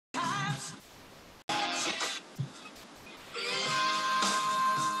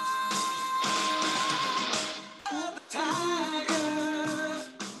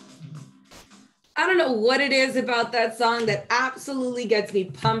know what it is about that song that absolutely gets me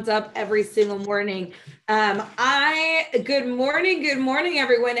pumped up every single morning. Good morning,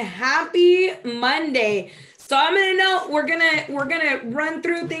 everyone. Happy Monday. So we're gonna run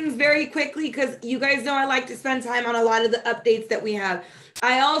through things very quickly because you guys know I like to spend time on a lot of the updates that we have.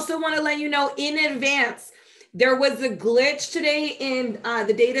 I also want to let you know in advance, there was a glitch today in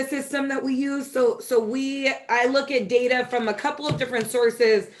the data system that we use. I look at data from a couple of different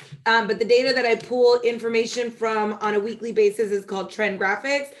sources, but the data that I pull information from on a weekly basis is called Trend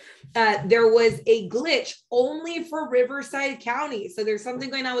Graphics. There was a glitch only for Riverside County. So there's something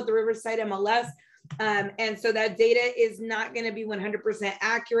going on with the Riverside MLS. And so that data is not going to be 100%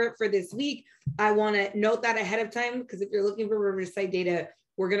 accurate for this week. I want to note that ahead of time, because if you're looking for Riverside data,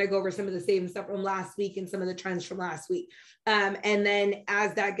 we're going to go over some of the same stuff from last week and some of the trends from last week. And then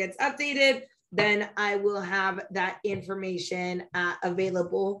as that gets updated, then I will have that information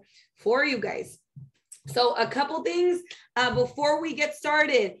available for you guys. So a couple things before we get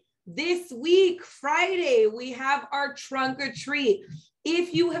started. This week, Friday, we have our trunk or treat.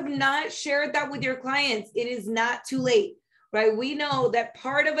 If you have not shared that with your clients, it is not too late, right? We know that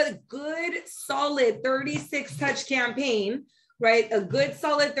part of a good, solid 36 touch campaign, right? A good,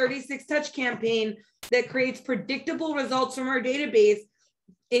 solid 36 touch campaign that creates predictable results from our database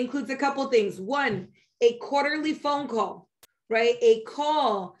includes a couple things. One, a quarterly phone call, right? A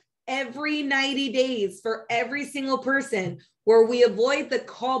call every 90 days for every single person, where we avoid the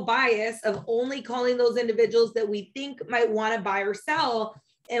call bias of only calling those individuals that we think might want to buy or sell.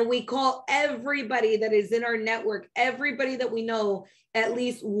 And we call everybody that is in our network, everybody that we know, at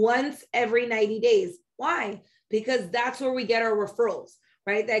least once every 90 days. Why? Because that's where we get our referrals,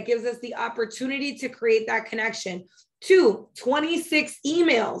 right? That gives us the opportunity to create that connection. 26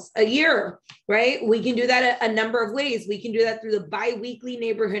 emails a year, right? We can do that a number of ways. We can do that through the bi-weekly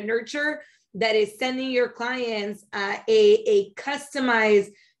neighborhood nurture that is sending your clients a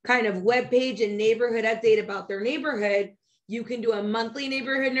customized kind of webpage and neighborhood update about their neighborhood. You can do a monthly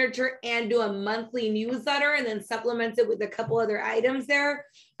neighborhood nurture and do a monthly newsletter and then supplement it with a couple other items there.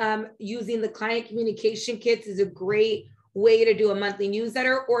 Using the client communication kits is a great way to do a monthly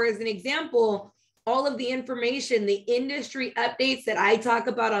newsletter. Or as an example, all of the information, the industry updates that I talk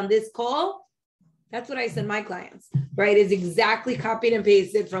about on this call, that's what I send my clients, right? Is exactly copied and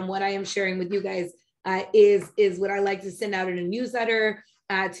pasted from what I am sharing with you guys, is what I like to send out in a newsletter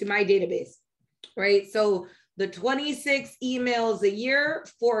to my database, right? So the 26 emails a year,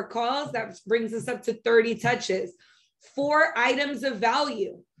 4 calls, that brings us up to 30 touches. 4 items of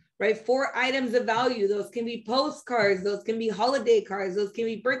value, right? 4 items of value. Those can be postcards, those can be holiday cards, those can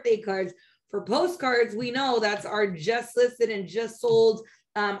be birthday cards. For postcards, we know that's our just listed and just sold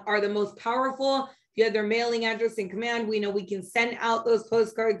are the most powerful. If you have their mailing address in command, we know we can send out those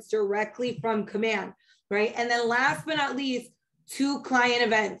postcards directly from command, right? And then last but not least, 2 client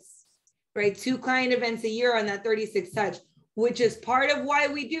events, right? 2 client events a year on that 36 touch, which is part of why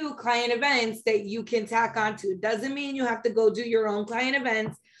we do client events that you can tack onto. It doesn't mean you have to go do your own client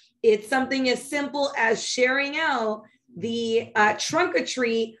events. It's something as simple as sharing out the trunk or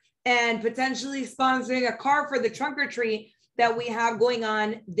treat and potentially sponsoring a car for the trunk or treat that we have going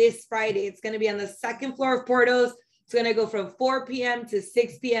on this Friday. It's going to be on the 2nd floor of Porto's. It's going to go from 4 p.m. to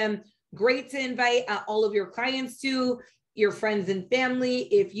 6 p.m. Great to invite all of your clients to, your friends and family.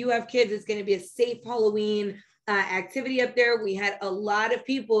 If you have kids, it's going to be a safe Halloween activity up there. We had a lot of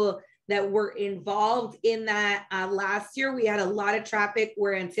people that were involved in that last year. We had a lot of traffic.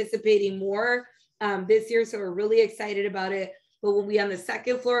 We're anticipating more this year, so we're really excited about it. But we'll be on the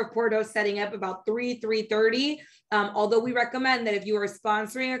 2nd floor of Porto, setting up about 3:30. Although we recommend that if you are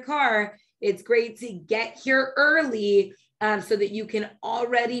sponsoring a car, it's great to get here early so that you can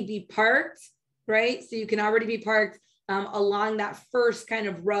already be parked, right? So you can already be parked along that first kind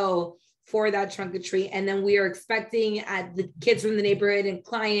of row for that trunk or treat. And then we are expecting the kids from the neighborhood and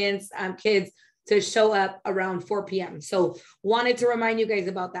clients, kids to show up around 4 p.m. So wanted to remind you guys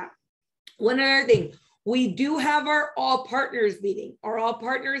about that. One other thing. We do have our all partners meeting. Our all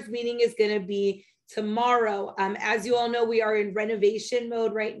partners meeting is going to be tomorrow. As you all know, we are in renovation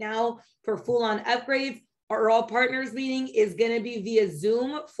mode right now for full-on upgrades. Our all partners meeting is going to be via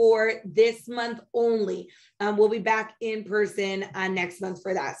Zoom for this month only. We'll be back in person next month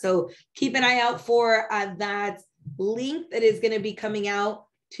for that. So keep an eye out for that link that is going to be coming out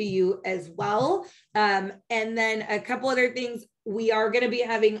to you as well. And then a couple other things. We are going to be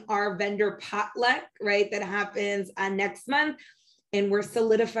having our vendor potluck, right? That happens next month. And we're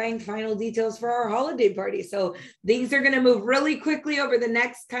solidifying final details for our holiday party. So things are going to move really quickly over the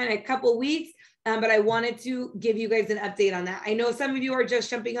next kind of couple weeks. But I wanted to give you guys an update on that. I know some of you are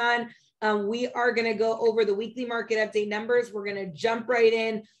just jumping on. We are going to go over the weekly market update numbers. We're going to jump right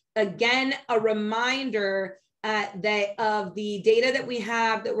in. Again, a reminder that of the data that we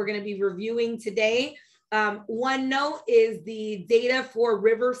have that we're going to be reviewing today. One note is the data for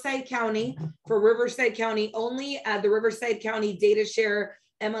Riverside County. For Riverside County only, the Riverside County data share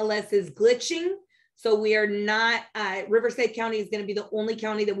MLS is glitching. So we are not, Riverside County is going to be the only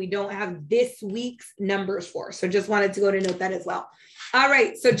county that we don't have this week's numbers for. So just wanted to go to note that as well. All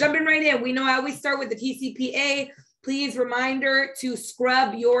right, so jumping right in, we know how we start with the TCPA. Please reminder to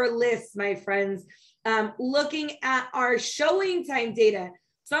scrub your list, my friends. Looking at our showing time data.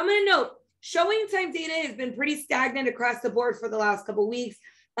 So I'm going to note, showing time data has been pretty stagnant across the board for the last couple of weeks.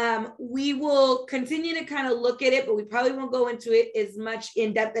 We will continue to kind of look at it, but we probably won't go into it as much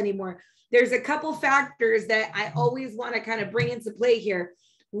in depth anymore. There's a couple factors that I always want to kind of bring into play here.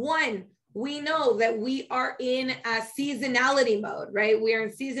 One, we know that we are in a seasonality mode, right? We are in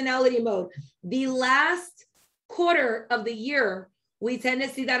seasonality mode. The last quarter of the year, we tend to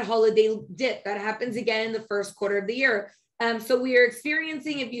see that holiday dip that happens again in the first quarter of the year. So we are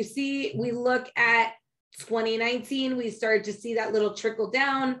experiencing, if you see, we look at 2019, we started to see that little trickle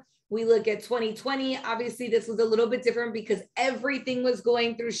down. We look at 2020, obviously this was a little bit different because everything was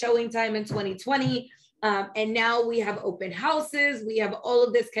going through showing time in 2020. And now we have open houses, we have all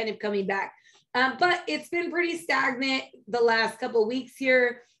of this kind of coming back. But it's been pretty stagnant the last couple of weeks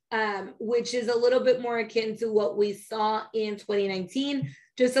here, which is a little bit more akin to what we saw in 2019,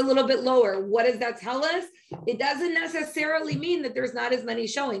 just a little bit lower. What does that tell us? It doesn't necessarily mean that there's not as many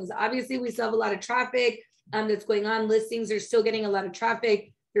showings. Obviously, we still have a lot of traffic that's going on. Listings are still getting a lot of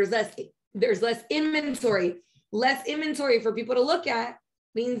traffic. There's less inventory. Less inventory for people to look at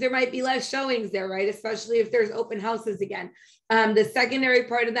means there might be less showings there, right? Especially if there's open houses again. The secondary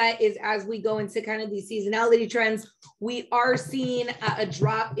part of that is as we go into kind of these seasonality trends, we are seeing a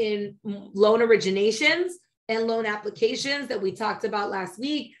drop in loan originations and loan applications that we talked about last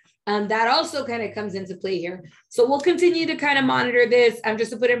week. That also kind of comes into play here. So we'll continue to kind of monitor this.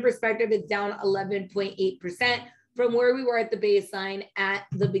 Just to put in perspective, it's down 11.8% from where we were at the baseline at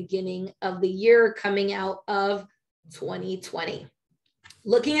the beginning of the year coming out of 2020.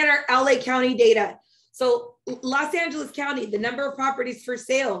 Looking at our LA County data. So Los Angeles County, the number of properties for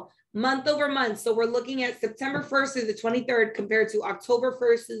sale month over month. So we're looking at September 1st to the 23rd compared to October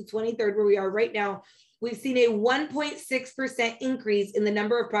 1st to the 23rd, where we are right now. We've seen a 1.6% increase in the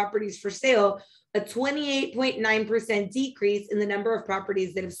number of properties for sale, a 28.9% decrease in the number of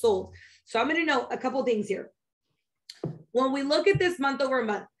properties that have sold. So I'm going to note a couple things here. When we look at this month over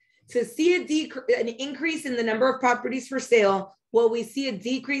month, to see an increase in the number of properties for sale, well, we see a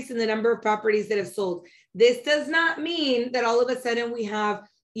decrease in the number of properties that have sold. This does not mean that all of a sudden we have,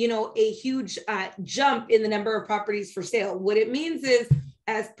 a huge jump in the number of properties for sale. What it means is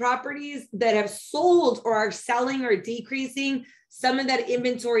as properties that have sold or are selling or decreasing, some of that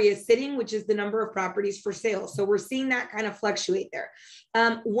inventory is sitting, which is the number of properties for sale. So we're seeing that kind of fluctuate there.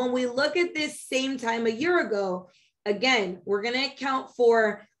 When we look at this same time a year ago, again, we're going to account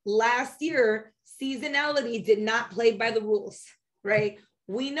for last year, seasonality did not play by the rules, right?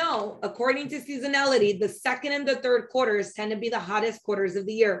 We know, according to seasonality, the second and the third quarters tend to be the hottest quarters of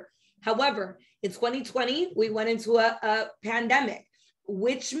the year. However, in 2020, we went into a pandemic,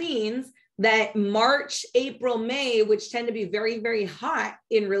 which means that March, April, May, which tend to be very, very hot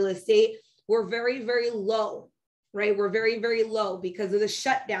in real estate, were very, very low, right? We're very, very low because of the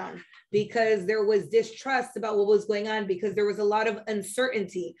shutdown, because there was distrust about what was going on, because there was a lot of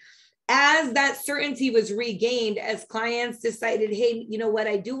uncertainty. As that certainty was regained, as clients decided, hey, you know what,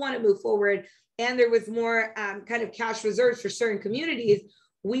 I do want to move forward, and there was more kind of cash reserves for certain communities,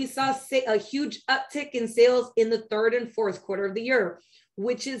 we saw a huge uptick in sales in the third and fourth quarter of the year,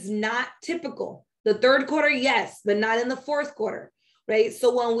 which is not typical. The third quarter, yes, but not in the fourth quarter, right?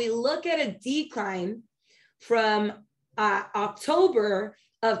 So when we look at a decline from October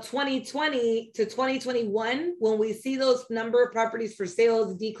of 2020 to 2021, when we see those number of properties for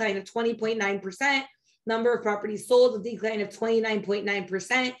sales, a decline of 20.9%, number of properties sold, a decline of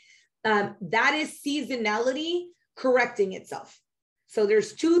 29.9%, that is seasonality correcting itself. So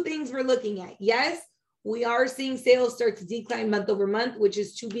there's two things we're looking at. Yes, we are seeing sales start to decline month over month, which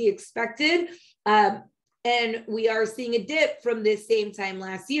is to be expected. And we are seeing a dip from this same time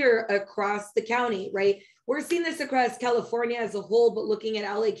last year across the county, right? We're seeing this across California as a whole, but looking at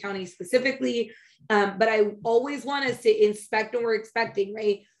LA County specifically. But I always want us to inspect what we're expecting,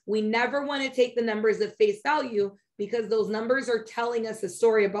 right? We never want to take the numbers at face value because those numbers are telling us a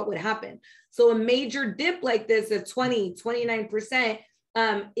story about what happened. So a major dip like this of 29%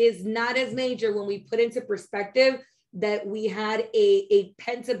 is not as major when we put into perspective that we had a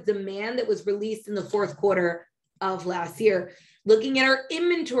pent-up demand that was released in the fourth quarter of last year. Looking at our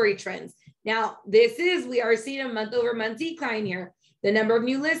inventory trends. Now, we are seeing a month-over-month decline here. The number of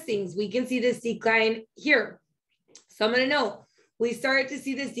new listings, we can see this decline here. So I'm going to know, we started to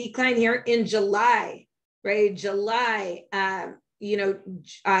see this decline here in July, right? July,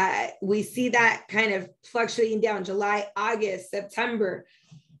 we see that kind of fluctuating down. July, August, September,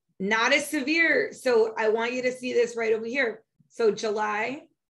 not as severe. So I want you to see this right over here. So July,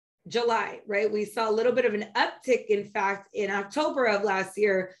 right? We saw a little bit of an uptick, in fact, in October of last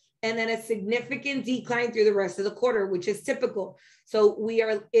year, and then a significant decline through the rest of the quarter, which is typical. So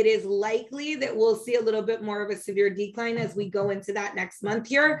it is likely that we'll see a little bit more of a severe decline as we go into that next month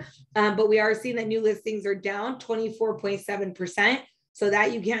here. But we are seeing that new listings are down 24.7%. So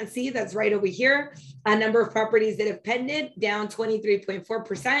that you can't see, that's right over here. A number of properties that have pended down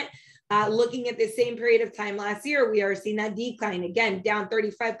 23.4%. Looking at the same period of time last year, we are seeing that decline again, down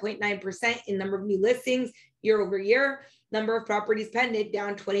 35.9% in number of new listings year over year. Number of properties pended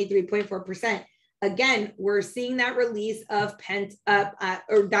down 23.4%. Again, we're seeing that release of pent up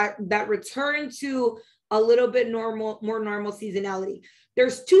or that return to a little bit more normal seasonality.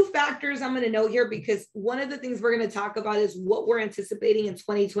 There's two factors I'm going to note here, because one of the things we're going to talk about is what we're anticipating in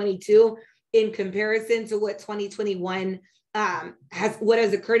 2022 in comparison to what 2021 what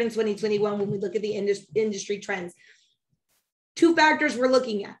has occurred in 2021 when we look at the industry trends. Two factors we're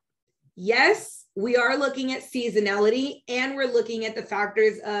looking at. Yes, we are looking at seasonality, and we're looking at the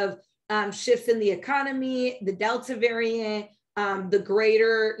factors of shifts in the economy, the Delta variant, the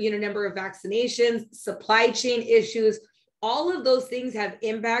greater number of vaccinations, supply chain issues. All of those things have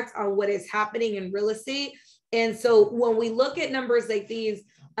impact on what is happening in real estate. And so when we look at numbers like these,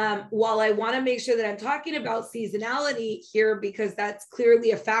 while I want to make sure that I'm talking about seasonality here, because that's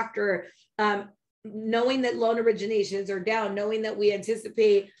clearly a factor, knowing that loan originations are down, knowing that we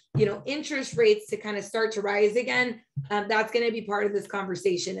anticipate, interest rates to kind of start to rise again, that's going to be part of this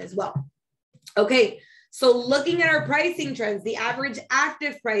conversation as well. Okay, so looking at our pricing trends, the average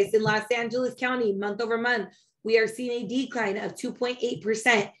active price in Los Angeles County month over month, we are seeing a decline of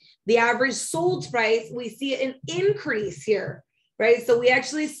 2.8%. The average sold price, we see an increase here, right? So we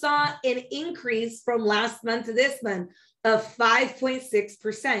actually saw an increase from last month to this month of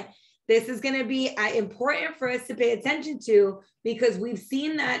 5.6%. This is going to be important for us to pay attention to, because we've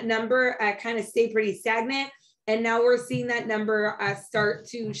seen that number kind of stay pretty stagnant. And now we're seeing that number start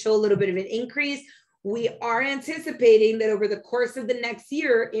to show a little bit of an increase. We are anticipating that over the course of the next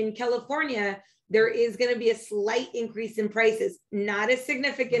year in California, there is going to be a slight increase in prices, not as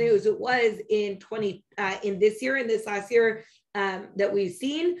significant as it was in this year and this last year that we've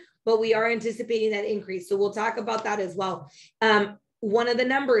seen, but we are anticipating that increase. So we'll talk about that as well. One of the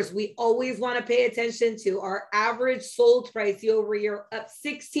numbers we always want to pay attention to, our average sold price year over year up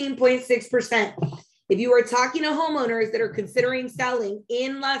 16.6%. If you are talking to homeowners that are considering selling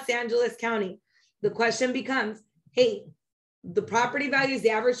in Los Angeles County, the question becomes, hey, the property values,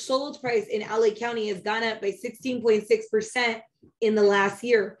 the average sold price in LA County has gone up by 16.6% in the last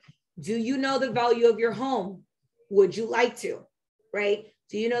year. Do you know the value of your home? Would you like to, right?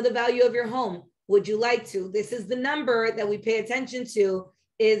 Do you know the value of your home? Would you like to? This is the number that we pay attention to,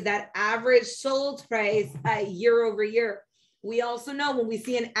 is that average sold price year over year. We also know when we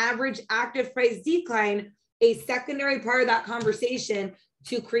see an average active price decline, a secondary part of that conversation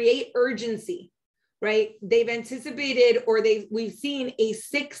to create urgency, right? They've anticipated, or we've seen a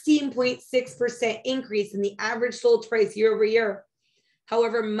 16.6% increase in the average sold price year over year.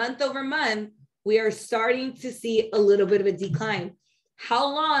 However, month over month, we are starting to see a little bit of a decline.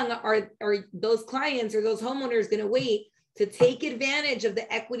 How long are those clients or those homeowners going to wait to take advantage of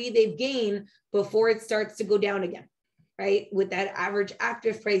the equity they've gained before it starts to go down again, right? With that average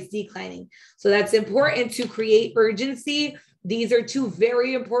active price declining. So that's important to create urgency. These are two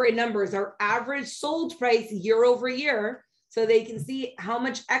very important numbers. Our average sold price year over year, so they can see how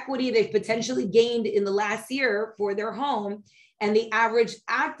much equity they've potentially gained in the last year for their home, and the average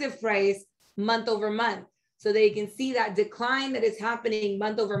active price month over month. So they can see that decline that is happening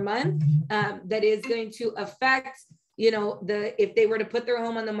month over month, that is going to affect, if they were to put their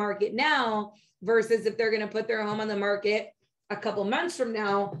home on the market now versus if they're going to put their home on the market a couple months from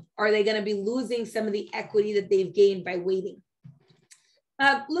now, are they going to be losing some of the equity that they've gained by waiting?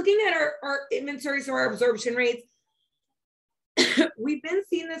 Looking at our inventory, so our absorption rates, we've been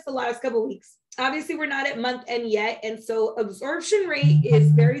seeing this the last couple of weeks. Obviously, we're not at month end yet. And so absorption rate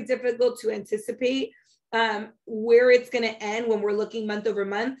is very difficult to anticipate where it's going to end when we're looking month over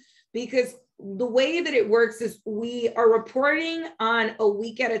month, because the way that it works is we are reporting on a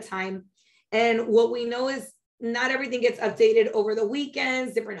week at a time. And what we know is not everything gets updated over the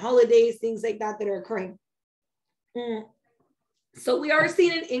weekends, different holidays, things like that are occurring. So we are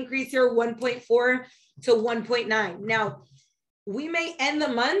seeing an increase here, 1.4 to 1.9. Now, we may end the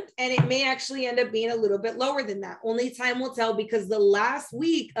month and it may actually end up being a little bit lower than that. Only time will tell, because the last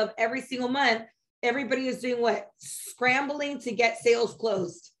week of every single month, everybody is doing what? Scrambling to get sales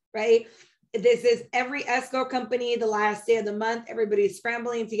closed, right? This is every escrow company, the last day of the month, everybody's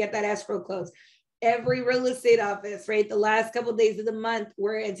scrambling to get that escrow closed. Every real estate office, right? The last couple of days of the month,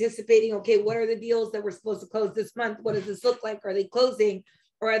 we're anticipating, okay, what are the deals that we're supposed to close this month? What does this look like? Are they closing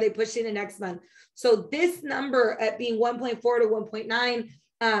or are they pushing to next month? So this number at being 1.4 to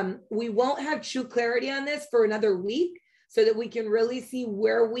 1.9, we won't have true clarity on this for another week so that we can really see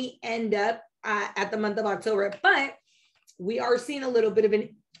where we end up at the month of October. But we are seeing a little bit of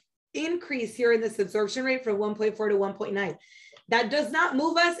an increase here in this absorption rate from 1.4 to 1.9. That does not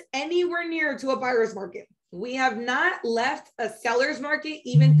move us anywhere near to a buyer's market. We have not left a seller's market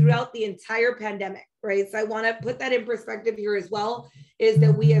even throughout the entire pandemic, right? So I want to put that in perspective here as well, is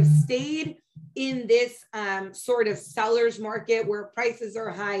that we have stayed in this sort of seller's market where prices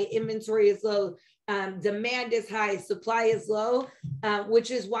are high, inventory is low, demand is high, supply is low,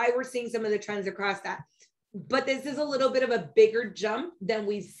 which is why we're seeing some of the trends across that. But this is a little bit of a bigger jump than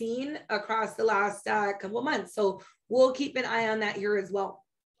we've seen across the last couple of months. So we'll keep an eye on that here as well.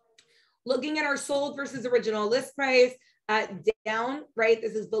 Looking at our sold versus original list price, down, right?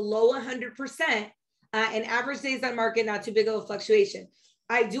 This is below 100%, and average days on market, not too big of a fluctuation.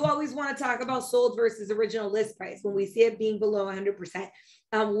 I do always want to talk about sold versus original list price when we see it being below 100%.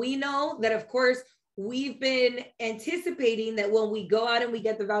 We know that, of course, we've been anticipating that when we go out and we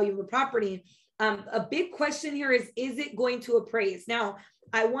get the value of a property, a big question here is it going to appraise? Now,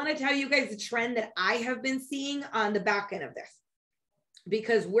 I want to tell you guys the trend that I have been seeing on the back end of this,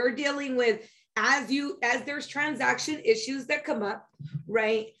 because we're dealing with, as there's transaction issues that come up,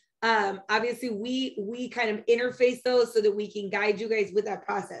 right? Obviously, we kind of interface those so that we can guide you guys with that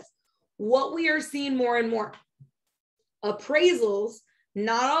process. What we are seeing more and more, appraisals,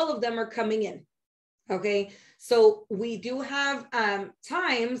 not all of them are coming in, okay? So we do have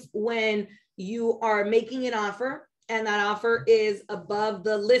times when you are making an offer and that offer is above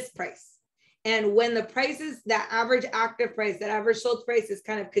the list price. And when the prices, that average active price, that average sold price is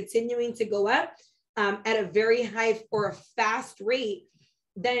kind of continuing to go up at a very high or a fast rate,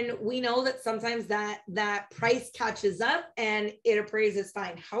 then we know that sometimes that price catches up and it appraises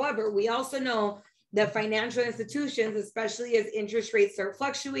fine. However, we also know that financial institutions, especially as interest rates start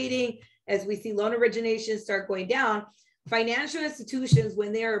fluctuating, as we see loan originations start going down, financial institutions,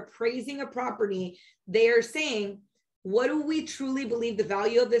 when they are appraising a property, they are saying, what do we truly believe the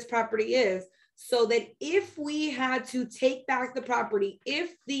value of this property is? So that if we had to take back the property,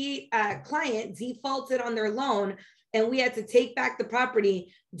 if the client defaulted on their loan and we had to take back the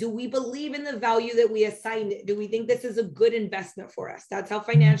property, do we believe in the value that we assigned it? Do we think this is a good investment for us? That's how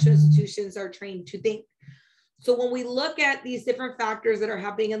financial institutions are trained to think. So when we look at these different factors that are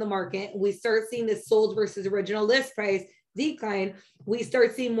happening in the market, we start seeing this sold versus original list price decline, we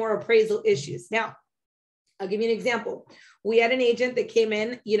start seeing more appraisal issues. Now, I'll give you an example. We had an agent that came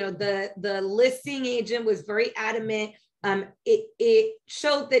in, the listing agent was very adamant. It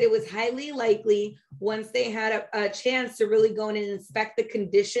showed that it was highly likely, once they had a chance to really go in and inspect the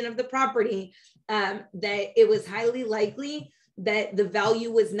condition of the property, that it was highly likely that the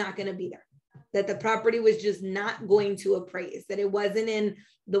value was not going to be there, that the property was just not going to appraise, that it wasn't in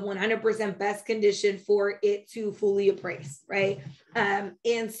the 100% best condition for it to fully appraise, right?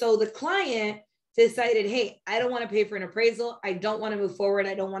 And so the client decided, hey, I don't want to pay for an appraisal. I don't want to move forward.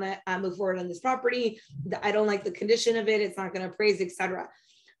 I don't want to move forward on this property. I don't like the condition of it. It's not going to appraise, etc.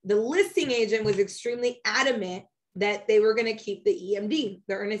 The listing agent was extremely adamant that they were going to keep the EMD,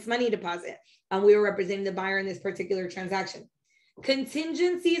 the earnest money deposit. We were representing the buyer in this particular transaction.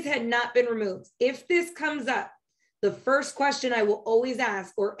 Contingencies had not been removed. If this comes up, the first question I will always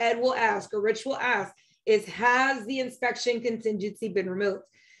ask, or Ed will ask, or Rich will ask, is, has the inspection contingency been removed?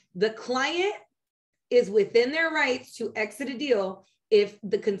 The client is within their rights to exit a deal if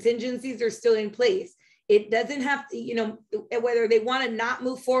the contingencies are still in place. It doesn't have to, whether they want to not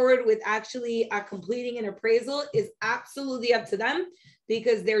move forward with actually completing an appraisal is absolutely up to them,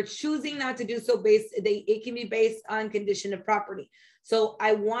 because they're choosing not to do so it can be based on condition of property. So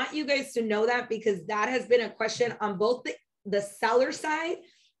I want you guys to know that, because that has been a question on both the seller side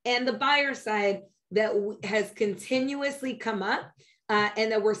and the buyer side that has continuously come up.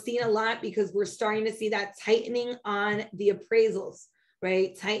 And that we're seeing a lot, because we're starting to see that tightening on the appraisals,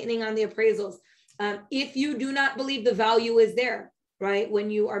 right? Tightening on the appraisals. If you do not believe the value is there, right?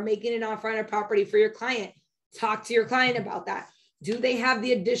 When you are making an offer on a property for your client, Talk to your client about that. Do they have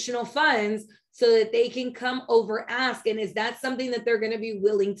the additional funds so that they can come over ask? And is that something that they're going to be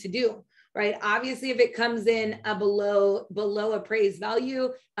willing to do? Right? Obviously, if it comes in below appraised value,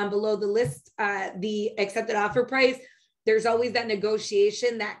 below the list, the accepted offer price, there's always that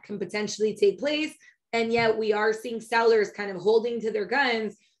negotiation that can potentially take place. And yet we are seeing sellers kind of holding to their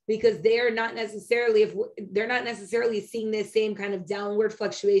guns because they're not necessarily seeing this same kind of downward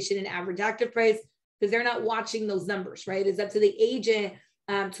fluctuation in average active price because they're not watching those numbers, right? It's up to the agent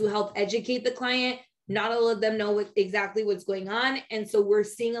to help educate the client. Not all of them know exactly what's going on. And so we're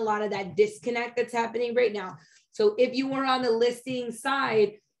seeing a lot of that disconnect that's happening right now. So if you were on the listing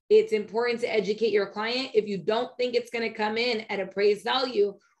side, it's important to educate your client. If you don't think it's going to come in at appraised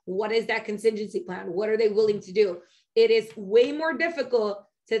value, what is that contingency plan? What are they willing to do? It is way more difficult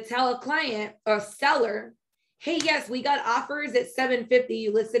to tell a client or seller, hey, yes, we got offers at 750.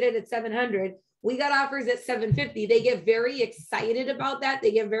 You listed it at 700. We got offers at 750. They get very excited about that.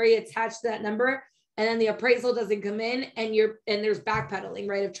 They get very attached to that number. And then the appraisal doesn't come in and there's backpedaling,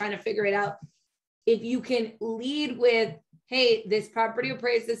 right? Of trying to figure it out. If you can lead with, hey, this property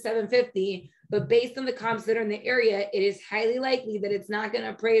appraised at 750, but based on the comps that are in the area, it is highly likely that it's not going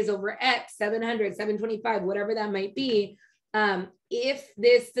to appraise over X, 700, 725, whatever that might be. If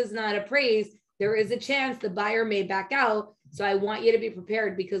this does not appraise, there is a chance the buyer may back out. So I want you to be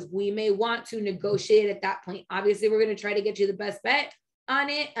prepared because we may want to negotiate at that point. Obviously, we're going to try to get you the best bet on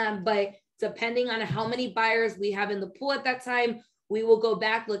it. But depending on how many buyers we have in the pool at that time, we will go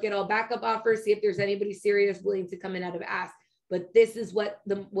back, look at all backup offers, see if there's anybody serious willing to come in out of ask. But this is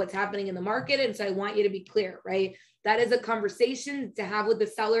what's happening in the market. And so I want you to be clear, right? That is a conversation to have with the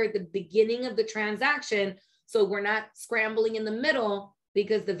seller at the beginning of the transaction. So we're not scrambling in the middle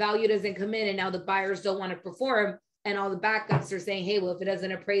because the value doesn't come in and now the buyers don't want to perform. And all the backups are saying, hey, well, if it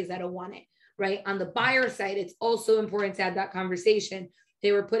doesn't appraise, I don't want it, right? On the buyer side, it's also important to have that conversation.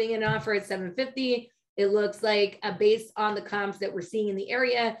 They were putting an offer at 750. It looks like based on the comps that we're seeing in the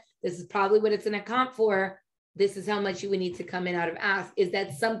area, this is probably what it's in a comp for. This is how much you would need to come in out of ask. Is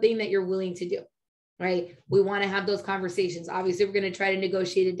that something that you're willing to do, right? We want to have those conversations. Obviously, we're going to try to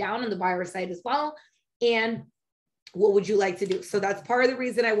negotiate it down on the buyer side as well. And what would you like to do? So that's part of the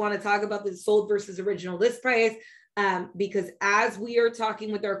reason I want to talk about the sold versus original list price, because as we are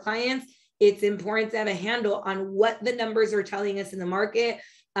talking with our clients, it's important to have a handle on what the numbers are telling us in the market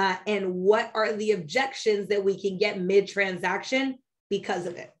and what are the objections that we can get mid-transaction because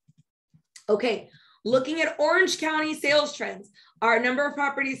of it. Okay. Looking at Orange County sales trends, our number of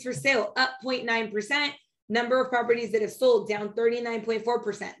properties for sale up 0.9%, number of properties that have sold down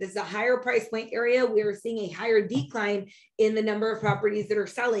 39.4%. This is a higher price point area. We are seeing a higher decline in the number of properties that are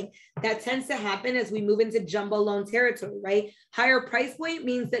selling. That tends to happen as we move into jumbo loan territory, right? Higher price point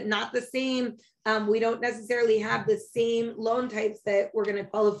means that not the same, we don't necessarily have the same loan types that we're going to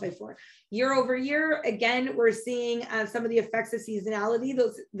qualify for. Year over year, again, we're seeing some of the effects of seasonality.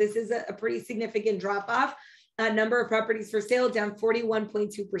 This is a pretty significant drop off. Number of properties for sale down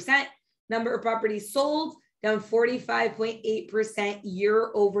 41.2%. Number of properties sold down 45.8%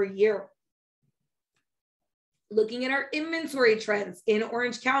 year over year. Looking at our inventory trends in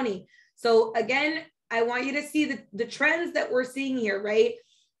Orange County. So again, I want you to see the trends that we're seeing here, right?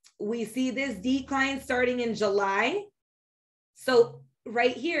 We see this decline starting in July. So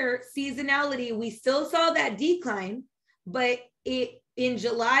right here, seasonality, we still saw that decline, but in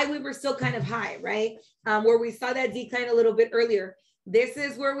July, we were still kind of high, right? Where we saw that decline a little bit earlier. This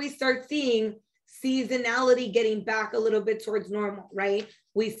is where we start seeing seasonality getting back a little bit towards normal, right?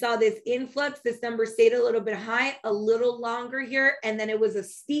 We saw this influx, this number stayed a little bit high, a little longer here, and then it was a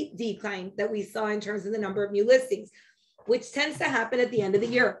steep decline that we saw in terms of the number of new listings, which tends to happen at the end of the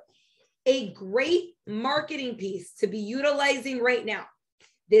year. A great marketing piece to be utilizing right now.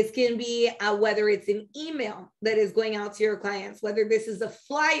 This can be whether it's an email that is going out to your clients, whether this is a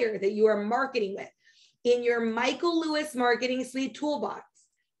flyer that you are marketing with. In your Michael Lewis Marketing Suite Toolbox,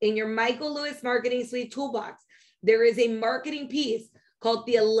 there is a marketing piece called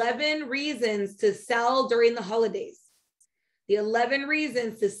the 11 Reasons to Sell During the Holidays. The 11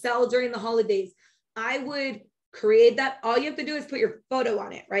 Reasons to Sell During the Holidays. I would create that. All you have to do is put your photo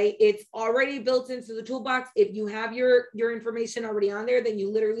on it, right? It's already built into the toolbox. If you have your information already on there, then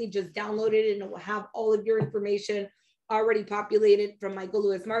you literally just download it and it will have all of your information already populated from Michael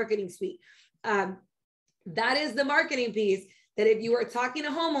Lewis Marketing Suite. That is the marketing piece that if you are talking to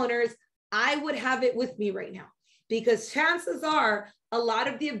homeowners, I would have it with me right now, because chances are a lot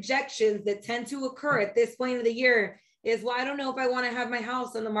of the objections that tend to occur at this point of the year is, well, I don't know if I want to have my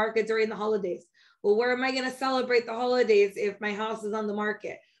house on the market during the holidays. Well, where am I going to celebrate the holidays if my house is on the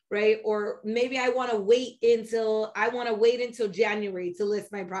market? right? Or maybe I want to wait until January to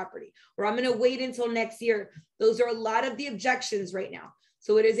list my property, or I'm going to wait until next year. Those are a lot of the objections right now.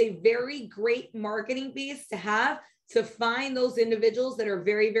 So it is a very great marketing base to have to find those individuals that are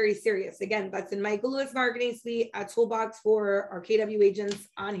very, very serious. Again, that's in Michael Lewis Marketing Suite, a toolbox for our KW agents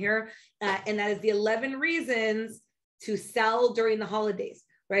on here. And that is the 11 reasons to sell during the holidays,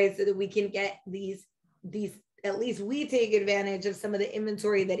 right? So that we can get these, at least we take advantage of some of the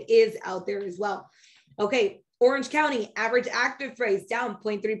inventory that is out there as well. Okay, Orange County, average active price down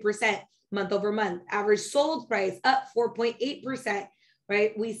 0.3% month over month. Average sold price up 4.8%,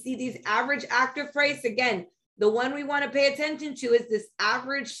 right? We see these average active price again. The one we want to pay attention to is this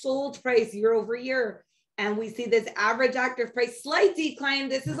average sold price year over year. And we see this average active price slight decline.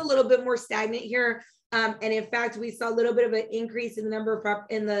 This is a little bit more stagnant here. And in fact, we saw a little bit of an increase in the number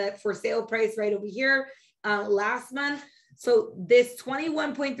of for sale price right over here last month. So this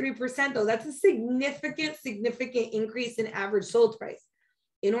 21.3% though, that's a significant increase in average sold price.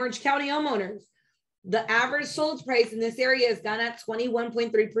 In Orange County homeowners, the average sold price in this area has gone up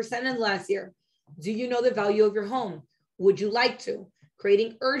 21.3% in the last year. Do you know the value of your home? Would you like to?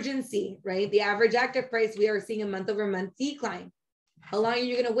 Creating urgency, right? The average active price, we are seeing a month over month decline. How long are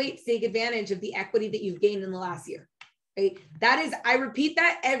you going to wait to take advantage of the equity that you've gained in the last year, right? That is, I repeat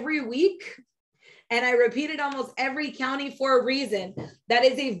that every week, and I repeat it almost every county for a reason. That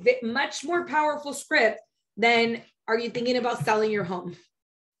is a much more powerful script than, are you thinking about selling your home,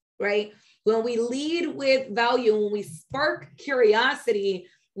 right? When we lead with value, when we spark curiosity,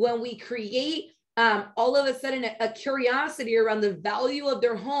 when we create all of a sudden a curiosity around the value of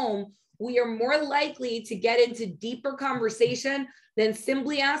their home, we are more likely to get into deeper conversation than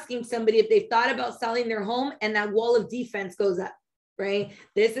simply asking somebody if they've thought about selling their home, and that wall of defense goes up, right?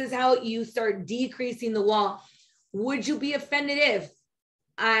 This is how you start decreasing the wall. Would you be offended if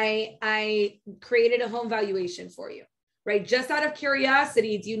I created a home valuation for you, right? Just out of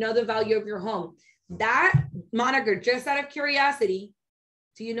curiosity, do you know the value of your home? That moniker, just out of curiosity,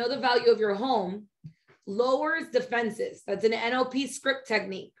 do you know the value of your home, lowers defenses. That's an NLP script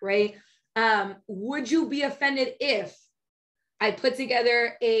technique, right? Would you be offended if I put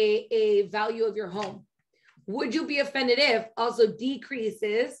together a value of your home? Would you be offended if also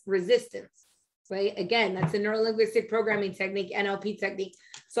decreases resistance, right? Again, that's a neuro-linguistic programming technique, NLP technique.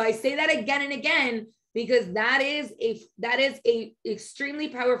 So I say that again and again, because that is a extremely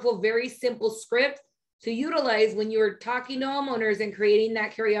powerful, very simple script to utilize when you're talking to homeowners and creating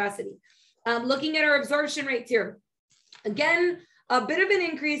that curiosity. Looking at our absorption rates here, again, a bit of an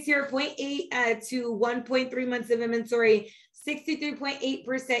increase here, 0.8 to 1.3 months of inventory,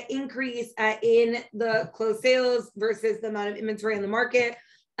 63.8% increase in the closed sales versus the amount of inventory on the market.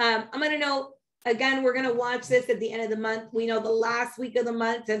 I'm going to note, again, we're going to watch this at the end of the month. We know the last week of the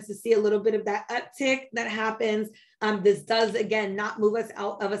month tends to see a little bit of that uptick that happens. This does, again, not move us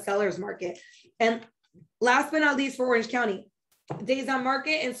out of a seller's market. And last but not least for Orange County, days on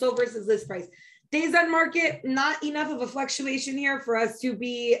market and sold versus list price. Days on market, not enough of a fluctuation here for us to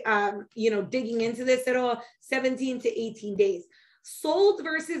be, digging into this at all. 17 to 18 days. Sold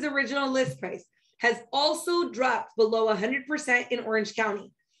versus original list price has also dropped below 100% in Orange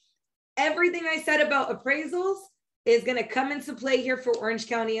County. Everything I said about appraisals is going to come into play here for Orange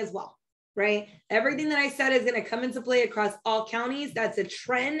County as well, right? Everything that I said is going to come into play across all counties. That's a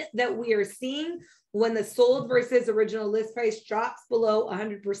trend that we are seeing when the sold versus original list price drops below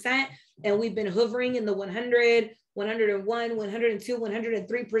 100%. And we've been hovering in the 100, 101, 102,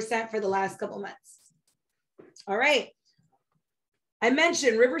 103% for the last couple months. All right. I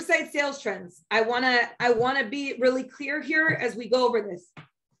mentioned Riverside sales trends. I want to be really clear here as we go over this.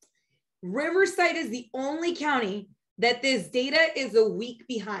 Riverside is the only county that this data is a week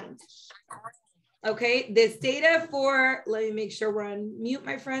behind. Okay, this data for, let me make sure we're on mute,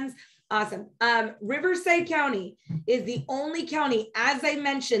 my friends. Awesome. Riverside County is the only county, as I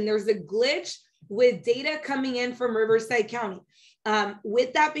mentioned, there's a glitch with data coming in from Riverside County.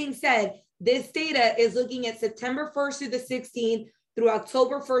 With that being said, this data is looking at September 1st through the 16th through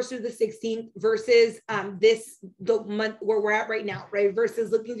October 1st through the 16th versus the month where we're at right now, right?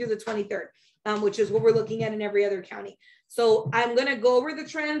 Versus looking through the 23rd, which is what we're looking at in every other county. So I'm going to go over the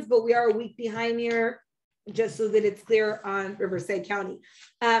trends, but we are a week behind here just so that it's clear on Riverside County.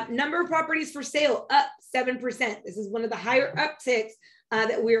 Number of properties for sale up 7%. This is one of the higher upticks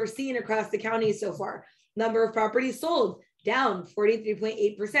that we are seeing across the county so far. Number of properties sold down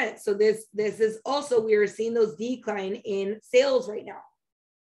 43.8%. So this is also, we are seeing those decline in sales right now.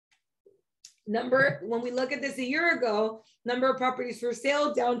 When we look at this a year ago, number of properties for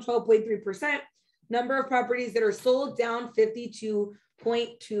sale down 12.3%. Number of properties that are sold down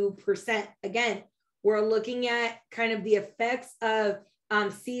 52.2%. Again, we're looking at kind of the effects of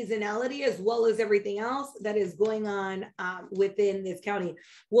seasonality as well as everything else that is going on within this county.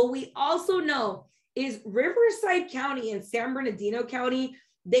 What we also know is Riverside County and San Bernardino County,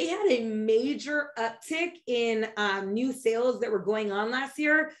 they had a major uptick in new sales that were going on last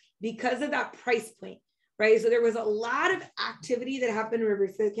year because of that price point, right? So there was a lot of activity that happened in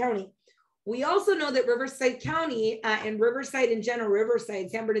Riverside County. We also know that Riverside County and Riverside in general,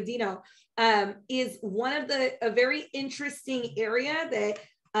 Riverside, San Bernardino, is one of a very interesting area that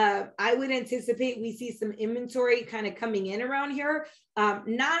I would anticipate we see some inventory kind of coming in around here.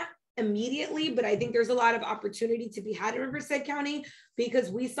 Not immediately, but I think there's a lot of opportunity to be had in Riverside County because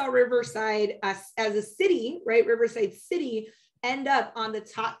we saw Riverside as a city, right? Riverside City end up on the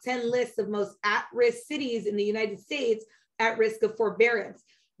top 10 list of most at-risk cities in the United States at risk of forbearance.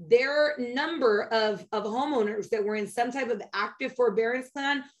 Their number of homeowners that were in some type of active forbearance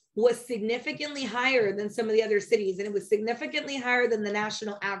plan was significantly higher than some of the other cities, and it was significantly higher than the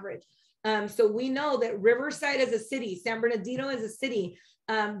national average. So we know that Riverside as a city, San Bernardino as a city,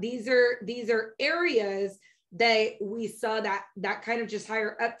 these are areas that we saw that kind of just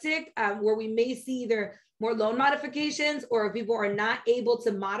higher uptick where we may see either more loan modifications, or if people are not able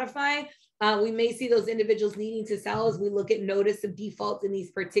to modify, we may see those individuals needing to sell as we look at notice of default in these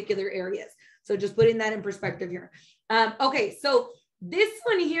particular areas. So just putting that in perspective here. Okay, so this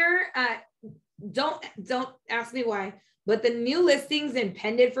one here, don't ask me why, but the new listings and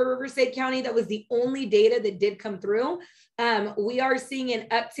pended for Riverside County, that was the only data that did come through. We are seeing an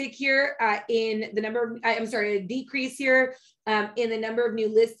uptick here in the number of, a decrease here in the number of new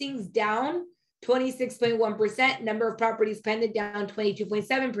listings, down 26.1%, number of properties pended down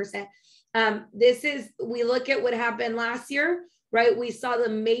 22.7%. We look at what happened last year, right? We saw the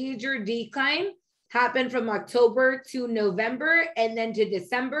major decline happen from October to November and then to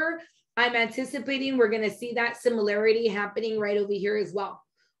December. I'm anticipating we're going to see that similarity happening right over here as well,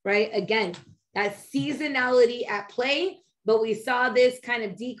 right? Again, that seasonality at play, but we saw this kind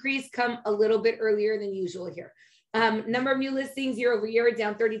of decrease come a little bit earlier than usual here. Number of new listings year over year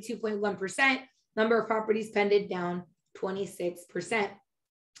down 32.1%. Number of properties pended down 26%.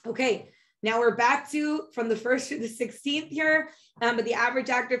 Okay, now we're back to from the 1st to the 16th here, but the average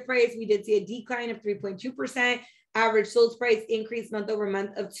active price, we did see a decline of 3.2%. Average sold price increased month over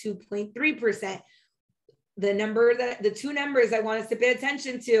month of 2.3%. The two numbers I want us to pay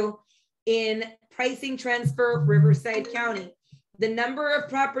attention to in pricing trends for Riverside County. The number of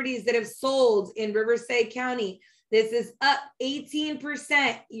properties that have sold in Riverside County, this is up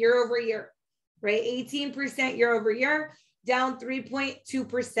 18% year over year, right? 18% year over year, down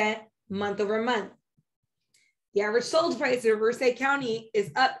 3.2% month over month. The average sold price in Riverside County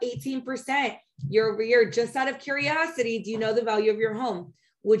is up 18% year over year. Just out of curiosity, do you know the value of your home?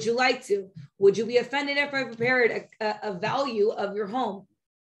 Would you like to? Would you be offended if I prepared a value of your home,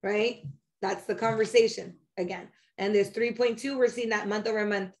 right? That's the conversation again. And this 3.2, we're seeing that month over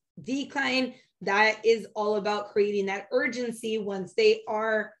month decline. That is all about creating that urgency once they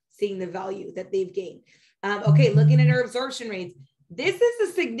are seeing the value that they've gained. Okay, looking at our absorption rates. This is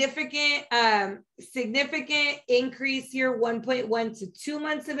a significant increase here, 1.1 to 2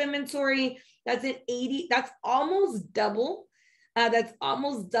 months of inventory. That's an 80, that's almost double. That's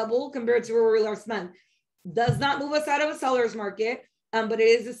almost double compared to where we were last month. Does not move us out of a seller's market, but it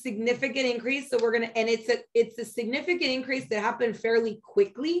is a significant increase. So we're gonna, and it's a significant increase that happened fairly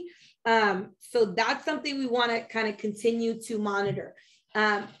quickly. So that's something we wanna kind of continue to monitor.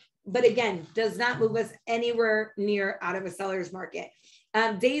 But again, does not move us anywhere near out of a seller's market.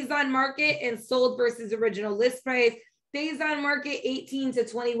 Days on market and sold versus original list price. Days on market, 18 to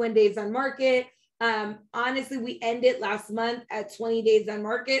 21 days on market. Honestly, we ended last month at 20 days on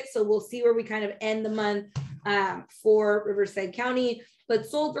market. So we'll see where we kind of end the month for Riverside County, but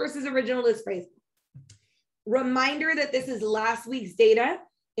sold versus original list price. Reminder that this is last week's data.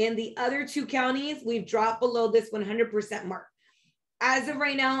 In the other two counties, we've dropped below this 100% mark. As of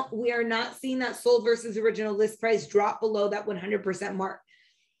right now, we are not seeing that sold versus original list price drop below that 100% mark.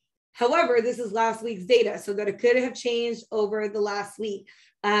 However, this is last week's data, so that it could have changed over the last week.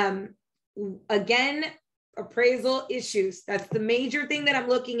 Again, appraisal issues. That's the major thing that I'm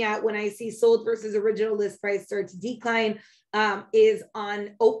looking at when I see sold versus original list price start to decline, is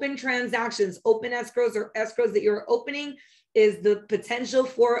on open transactions, open escrows or escrows that you're opening, is the potential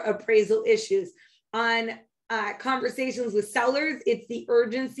for appraisal issues. On conversations with sellers, it's the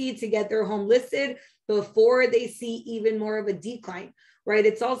urgency to get their home listed before they see even more of a decline. right?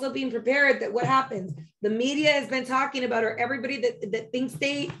 It's also being prepared that what happens, the media has been talking about, or everybody that thinks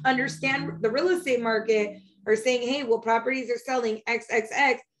they understand the real estate market are saying, hey, well, properties are selling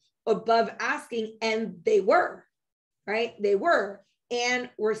XXX above asking, and they were, right? They were. And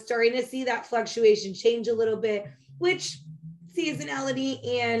we're starting to see that fluctuation change a little bit, which seasonality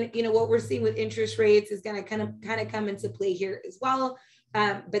and, you know, what we're seeing with interest rates is going to kind of come into play here as well.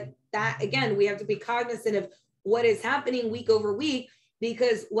 But that, again, we have to be cognizant of what is happening week over week,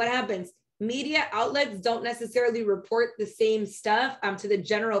 because what happens, media outlets don't necessarily report the same stuff to the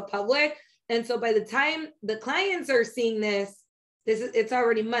general public. And so by the time the clients are seeing it's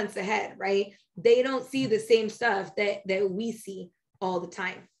already months ahead, right? They don't see the same stuff that we see all the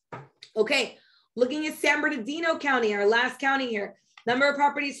time. Okay, looking at San Bernardino County, our last county here, number of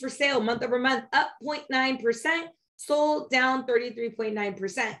properties for sale month over month up 0.9%, sold down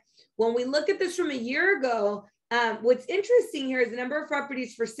 33.9%. When we look at this from a year ago, what's interesting here is the number of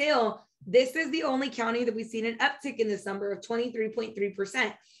properties for sale. This is the only county that we've seen an uptick in this number of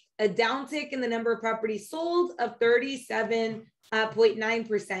 23.3%, a downtick in the number of properties sold of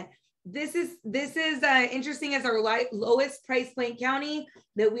 37.9%. This is interesting as our lowest price point county,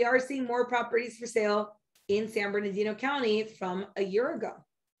 that we are seeing more properties for sale in San Bernardino County from a year ago.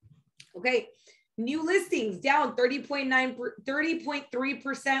 Okay, new listings down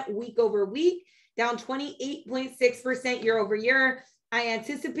 30.3% week over week, down 28.6% year over year. I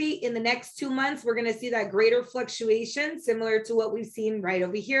anticipate in the next 2 months, we're going to see that greater fluctuation similar to what we've seen right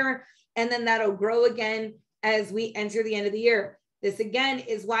over here. And then that'll grow again as we enter the end of the year. This again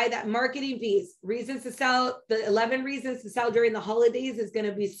is why that marketing piece, reasons to sell, the 11 reasons to sell during the holidays is going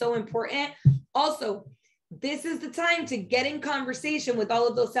to be so important. Also, this is the time to get in conversation with all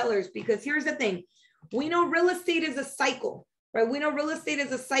of those sellers, because here's the thing. We know real estate is a cycle, right? We know real estate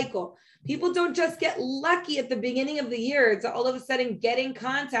is a cycle. People don't just get lucky at the beginning of the year to all of a sudden get in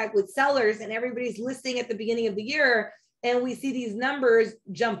contact with sellers and everybody's listing at the beginning of the year and we see these numbers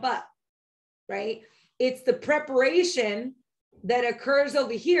jump up, right? It's the preparation that occurs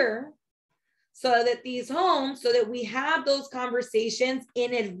over here so that these homes, so that we have those conversations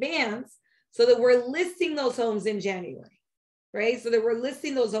in advance, so that we're listing those homes in January, right? So that we're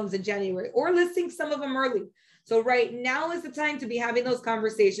listing those homes in January or listing some of them early. So right now is the time to be having those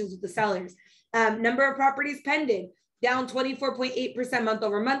conversations with the sellers. Number of properties pending, down 24.8% month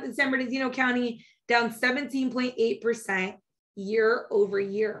over month in San Bernardino County, down 17.8% year over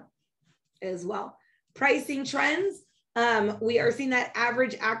year as well. Pricing trends, we are seeing that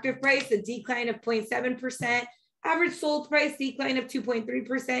average active price, a decline of 0.7%, average sold price decline of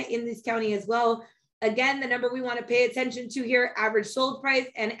 2.3% in this county as well. Again, the number we want to pay attention to here, average sold price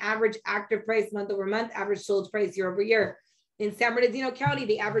and average active price month over month, average sold price year over year. In San Bernardino County,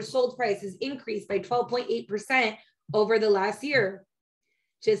 the average sold price has increased by 12.8% over the last year.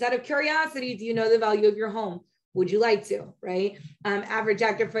 Just out of curiosity, do you know the value of your home? Would you like to, right? Average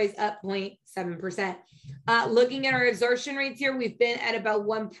active price up 0.7%. Looking at our absorption rates here, we've been at about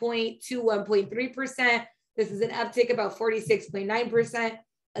 1.2, 1.3%. This is an uptick about 46.9%.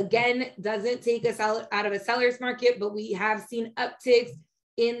 Again, doesn't take us out of a seller's market, but we have seen upticks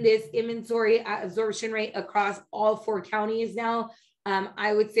in this inventory absorption rate across all 4 counties now.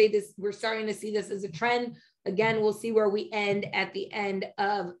 I would say this, we're starting to see this as a trend. Again, we'll see where we end at the end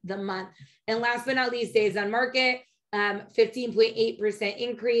of the month. And last but not least, days on market, 15.8%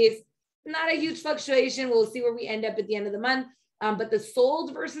 increase. Not a huge fluctuation. We'll see where we end up at the end of the month. But the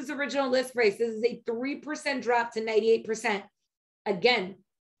sold versus original list price, this is a 3% drop to 98%. Again,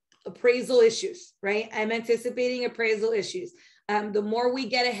 appraisal issues, right? I'm anticipating appraisal issues. The more we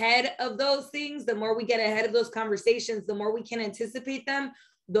get ahead of those things, the more we get ahead of those conversations, the more we can anticipate them,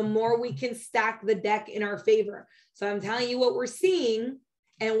 the more we can stack the deck in our favor. So I'm telling you what we're seeing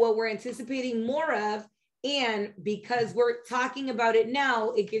and what we're anticipating more of. And because we're talking about it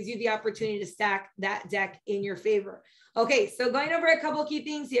now, it gives you the opportunity to stack that deck in your favor. Okay, so going over a couple of key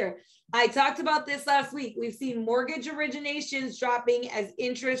things here. I talked about this last week. We've seen mortgage originations dropping as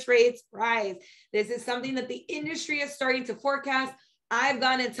interest rates rise. This is something that the industry is starting to forecast. I've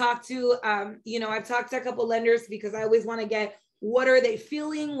gone and talked to, I've talked to a couple lenders because I always want to get, what are they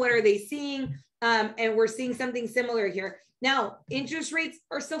feeling? What are they seeing? And we're seeing something similar here. Now, interest rates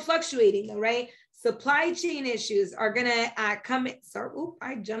are still fluctuating though, right? Supply chain issues are going to come in. Sorry,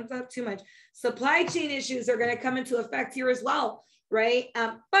 I jumped up too much. Supply chain issues are going to come into effect here as well, right?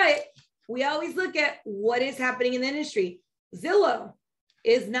 But we always look at what is happening in the industry. Zillow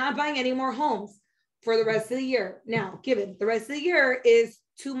is not buying any more homes for the rest of the year. Now, given the rest of the year is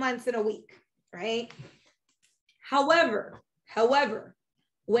 2 months and a week, right? However,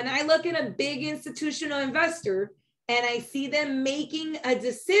 when I look at a big institutional investor and I see them making a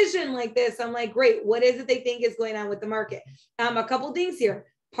decision like this, I'm like, great, what is it they think is going on with the market? A couple things here.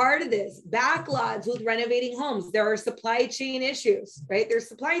 Part of this, backlogs with renovating homes. There are supply chain issues, right? There's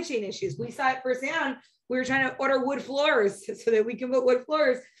supply chain issues. We saw it firsthand. We were trying to order wood floors so that we can put wood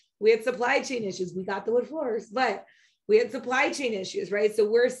floors. We had supply chain issues. We got the wood floors, but we had supply chain issues, right? So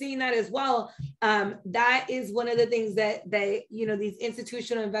we're seeing that as well. That is one of the things that these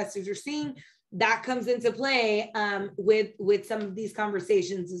institutional investors are seeing. That comes into play with some of these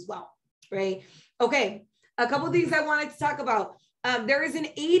conversations as well, right? Okay, a couple of things I wanted to talk about. There is an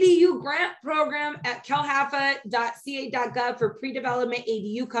ADU grant program at calhafa.ca.gov for pre-development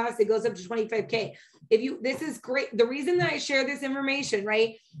ADU costs. It goes up to $25K. This is great. The reason that I share this information,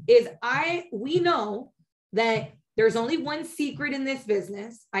 right, is we know that there's only one secret in this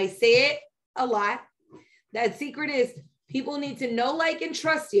business. I say it a lot. That secret is people need to know, like, and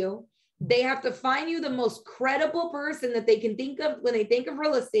trust you. They have to find you the most credible person that they can think of when they think of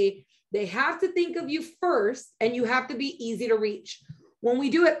real estate. They have to think of you first, and you have to be easy to reach. When we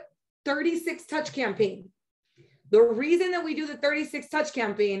do a 36 touch campaign, the reason that we do the 36 touch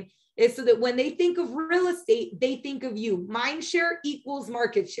campaign is so that when they think of real estate, they think of you. Mind share equals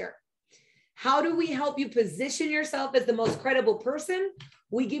market share. How do we help you position yourself as the most credible person?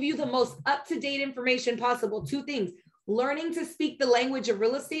 We give you the most up-to-date information possible. Two things: learning to speak the language of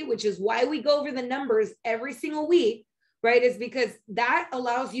real estate, which is why we go over the numbers every single week, right? Is because that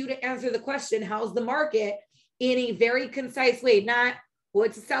allows you to answer the question, how's the market, in a very concise way, not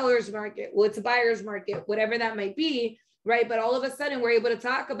what's a seller's market, what's a buyer's market, whatever that might be, right? But all of a sudden we're able to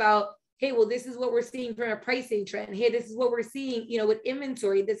talk about, hey, well, this is what we're seeing from a pricing trend. Hey, this is what we're seeing, with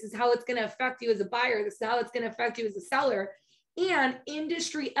inventory. This is how it's going to affect you as a buyer. This is how it's going to affect you as a seller, and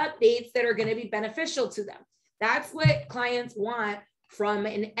industry updates that are going to be beneficial to them. That's what clients want from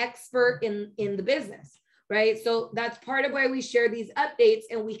an expert in the business, right? So that's part of why we share these updates,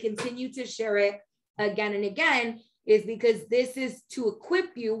 and we continue to share it again and again, is because this is to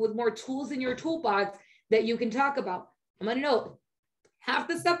equip you with more tools in your toolbox that you can talk about. I'm going to note, half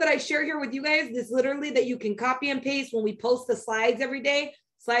the stuff that I share here with you guys is literally that you can copy and paste when we post the slides every day.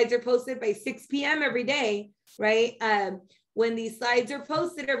 Slides are posted by 6 p.m. every day, right? When these slides are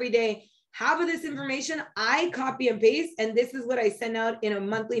posted every day, half of this information I copy and paste, and this is what I send out in a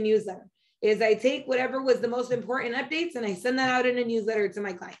monthly newsletter. Is I take whatever was the most important updates and I send that out in a newsletter to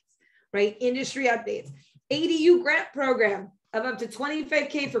my clients, right? Industry updates. ADU grant program of up to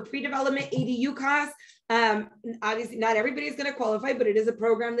 $25K for pre-development ADU costs. Obviously, not everybody is going to qualify, but it is a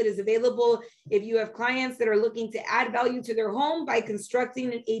program that is available if you have clients that are looking to add value to their home by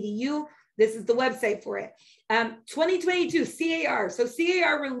constructing an ADU. This is the website for it. 2022 CAR. So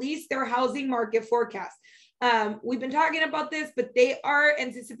CAR released their housing market forecast. We've been talking about this, but they are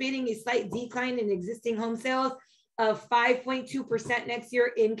anticipating a slight decline in existing home sales of 5.2% next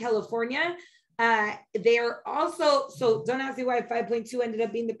year in California. They are also, so don't ask me why 5.2 ended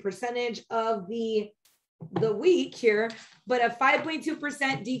up being the percentage of the week here, but a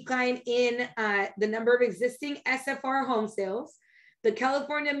 5.2% decline in the number of existing SFR home sales. The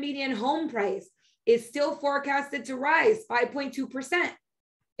California median home price is still forecasted to rise 5.2%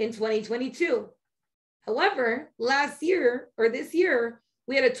 in 2022. However, last year or this year,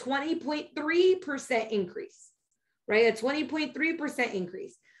 we had a 20.3% increase, right? A 20.3%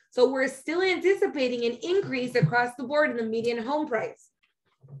 increase. So we're still anticipating an increase across the board in the median home price.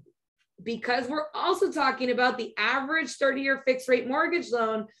 Because we're also talking about the average 30-year fixed rate mortgage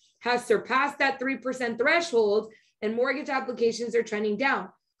loan has surpassed that 3% threshold, and mortgage applications are trending down.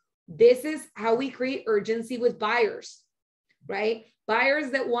 This is how we create urgency with buyers, right? Buyers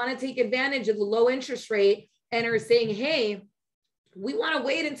that want to take advantage of the low interest rate and are saying, hey, we want to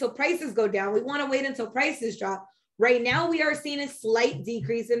wait until prices go down. We want to wait until prices drop. Right now, we are seeing a slight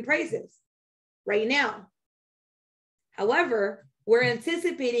decrease in prices right now. However, we're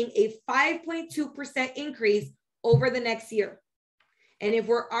anticipating a 5.2% increase over the next year. And if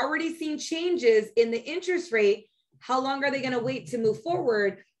we're already seeing changes in the interest rate, how long are they going to wait to move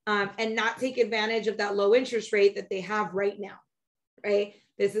forward and not take advantage of that low interest rate that they have right now, right?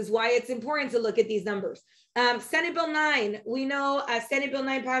 This is why it's important to look at these numbers. Senate Bill 9, we know Senate Bill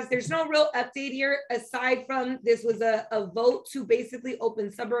 9 passed. There's no real update here aside from this was a vote to basically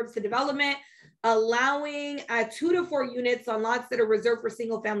open suburbs to development, allowing 2 to 4 units on lots that are reserved for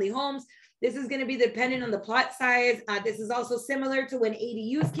single family homes. This is going to be dependent on the plot size. This is also similar to when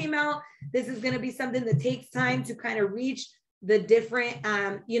ADUs came out. This is going to be something that takes time to kind of reach the different,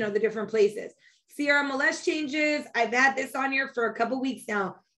 the different places. CRMLS changes. I've had this on here for a couple weeks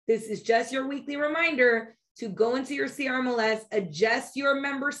now. This is just your weekly reminder to go into your CRMLS, adjust your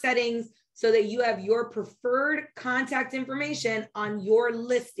member settings so that you have your preferred contact information on your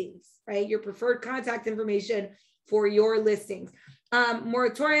listings, right? Your preferred contact information for your listings.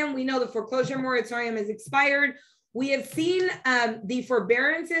 Moratorium, we know the foreclosure moratorium has expired. We have seen the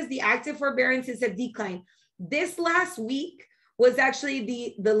forbearances, the active forbearances have declined. This last week was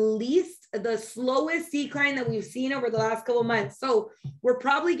actually the slowest decline that we've seen over the last couple of months. So we're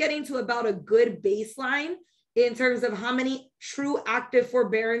probably getting to about a good baseline in terms of how many true active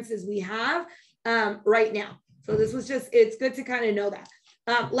forbearances we have right now. So this was just, it's good to kind of know that.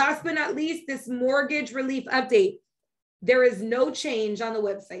 Last but not least, this mortgage relief update. There is no change on the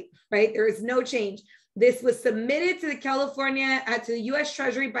website, right? There is no change. This was submitted to the US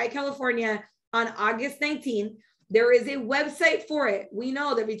Treasury by California on August 19th. There is a website for it. We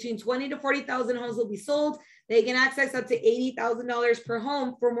know that between 20 to 40,000 homes will be sold. They can access up to $80,000 per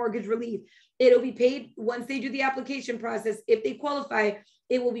home for mortgage relief. It'll be paid once they do the application process. If they qualify,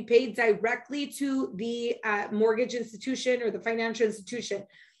 it will be paid directly to the mortgage institution or the financial institution.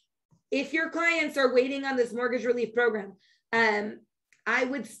 If your clients are waiting on this mortgage relief program, I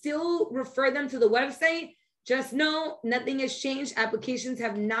would still refer them to the website. Just know nothing has changed. Applications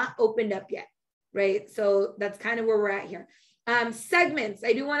have not opened up yet, right? So that's kind of where we're at here. Segments.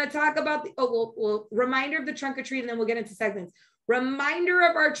 I do want to talk about reminder of the trunk or treat, and then we'll get into segments. Reminder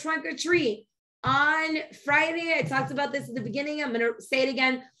of our trunk or treat on Friday. I talked about this at the beginning. I'm going to say it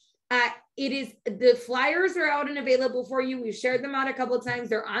again. The flyers are out and available for you. We've shared them out a couple of times.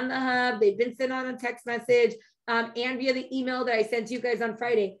 They're on the hub. They've been sent out on text message and via the email that I sent to you guys on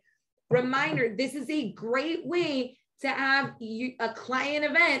Friday. Reminder, this is a great way to have a client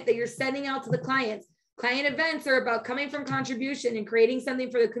event that you're sending out to the clients. Client events are about coming from contribution and creating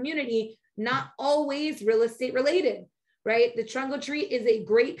something for the community, not always real estate related, right? The Trunk or Treat is a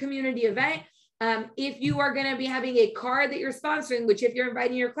great community event. If you are going to be having a card that you're sponsoring, which if you're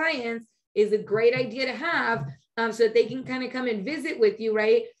inviting your clients is a great idea to have so that they can kind of come and visit with you,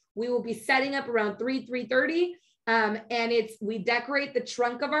 right? We will be setting up around 3:30. And we decorate the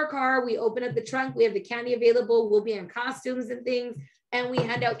trunk of our car. We open up the trunk. We have the candy available. We'll be in costumes and things. And we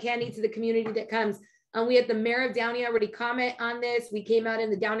hand out candy to the community that comes. We had the mayor of Downey already comment on this. We came out in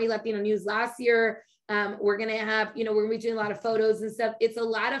the Downey Latino News last year. We're going to have, we're going to be doing a lot of photos and stuff. It's a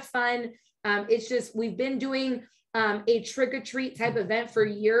lot of fun. It's just, we've been doing a trick or treat type event for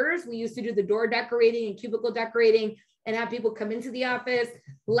years. We used to do the door decorating and cubicle decorating and have people come into the office.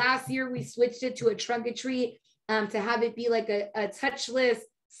 Last year, we switched it to a trunk or treat to have it be like a touchless,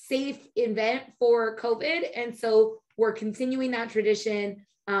 safe event for COVID. And so we're continuing that tradition.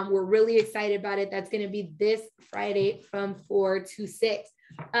 We're really excited about it. That's going to be this Friday from 4 to 6.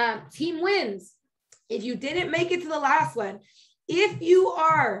 Team wins. If you didn't make it to the last one, if you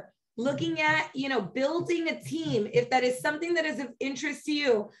are looking at, building a team, if that is something that is of interest to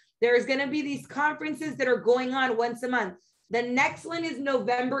you, there's going to be these conferences that are going on once a month. The next one is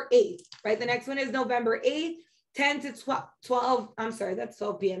November 8th, right? The next one is November 8th, 10 to 12. I'm sorry, that's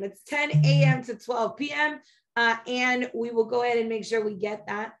 12 p.m. It's 10 a.m. to 12 p.m. And we will go ahead and make sure we get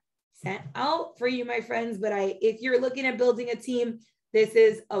that sent out for you, my friends. But if you're looking at building a team, this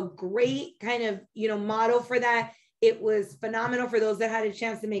is a great kind of, model for that. It was phenomenal for those that had a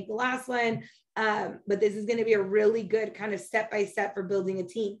chance to make the last one. But this is going to be a really good kind of step-by-step for building a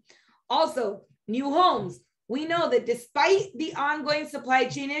team. Also, new homes. We know that despite the ongoing supply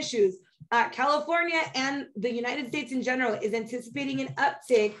chain issues, California and the United States in general is anticipating an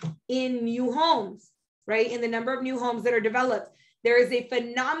uptick in new homes, right? In the number of new homes that are developed. There is a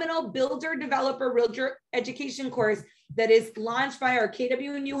phenomenal builder developer realtor education course that is launched by our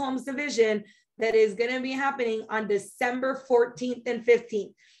KW New Homes division that is going to be happening on December 14th and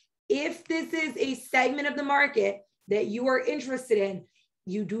 15th. If this is a segment of the market that you are interested in,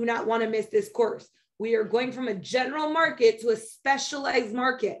 you do not want to miss this course. We are going from a general market to a specialized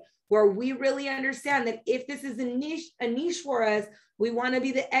market where we really understand that if this is a niche for us, we want to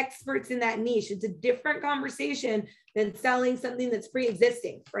be the experts in that niche. It's a different conversation than selling something that's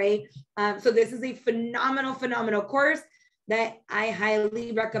pre-existing, right? So this is a phenomenal course that I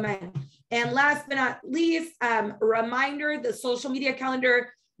highly recommend. And last but not least, a reminder, the social media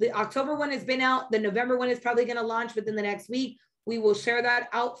calendar, the October one has been out. The November one is probably going to launch within the next week. We will share that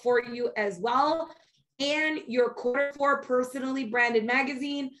out for you as well. And your Q4 personally branded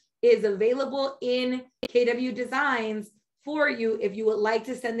magazine is available in KW Designs for you if you would like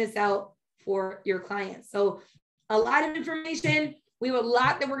to send this out for your clients. So a lot of information. We have a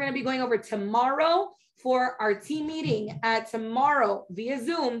lot that we're going to be going over tomorrow for our team meeting tomorrow via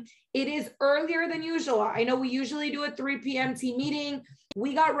Zoom. It is earlier than usual. I know we usually do a 3 p.m. team meeting.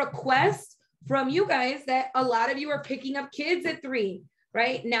 We got requests from you guys that a lot of you are picking up kids at 3.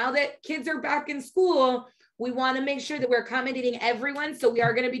 right? Now that kids are back in school, we want to make sure that we're accommodating everyone. So we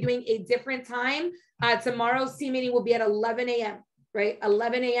are going to be doing a different time. Tomorrow's team meeting will be at 11 a.m., right?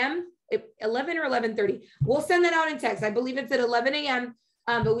 11 a.m., 11 or 11:30. We'll send that out in text. I believe it's at 11 a.m.,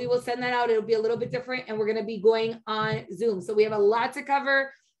 but we will send that out. It'll be a little bit different, and we're going to be going on Zoom. So we have a lot to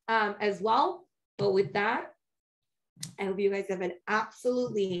cover as well. But with that, I hope you guys have an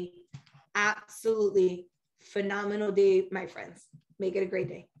absolutely phenomenal day, my friends. Make it a great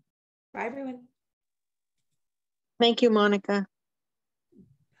day. Bye, everyone. Thank you, Monica.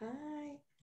 Bye.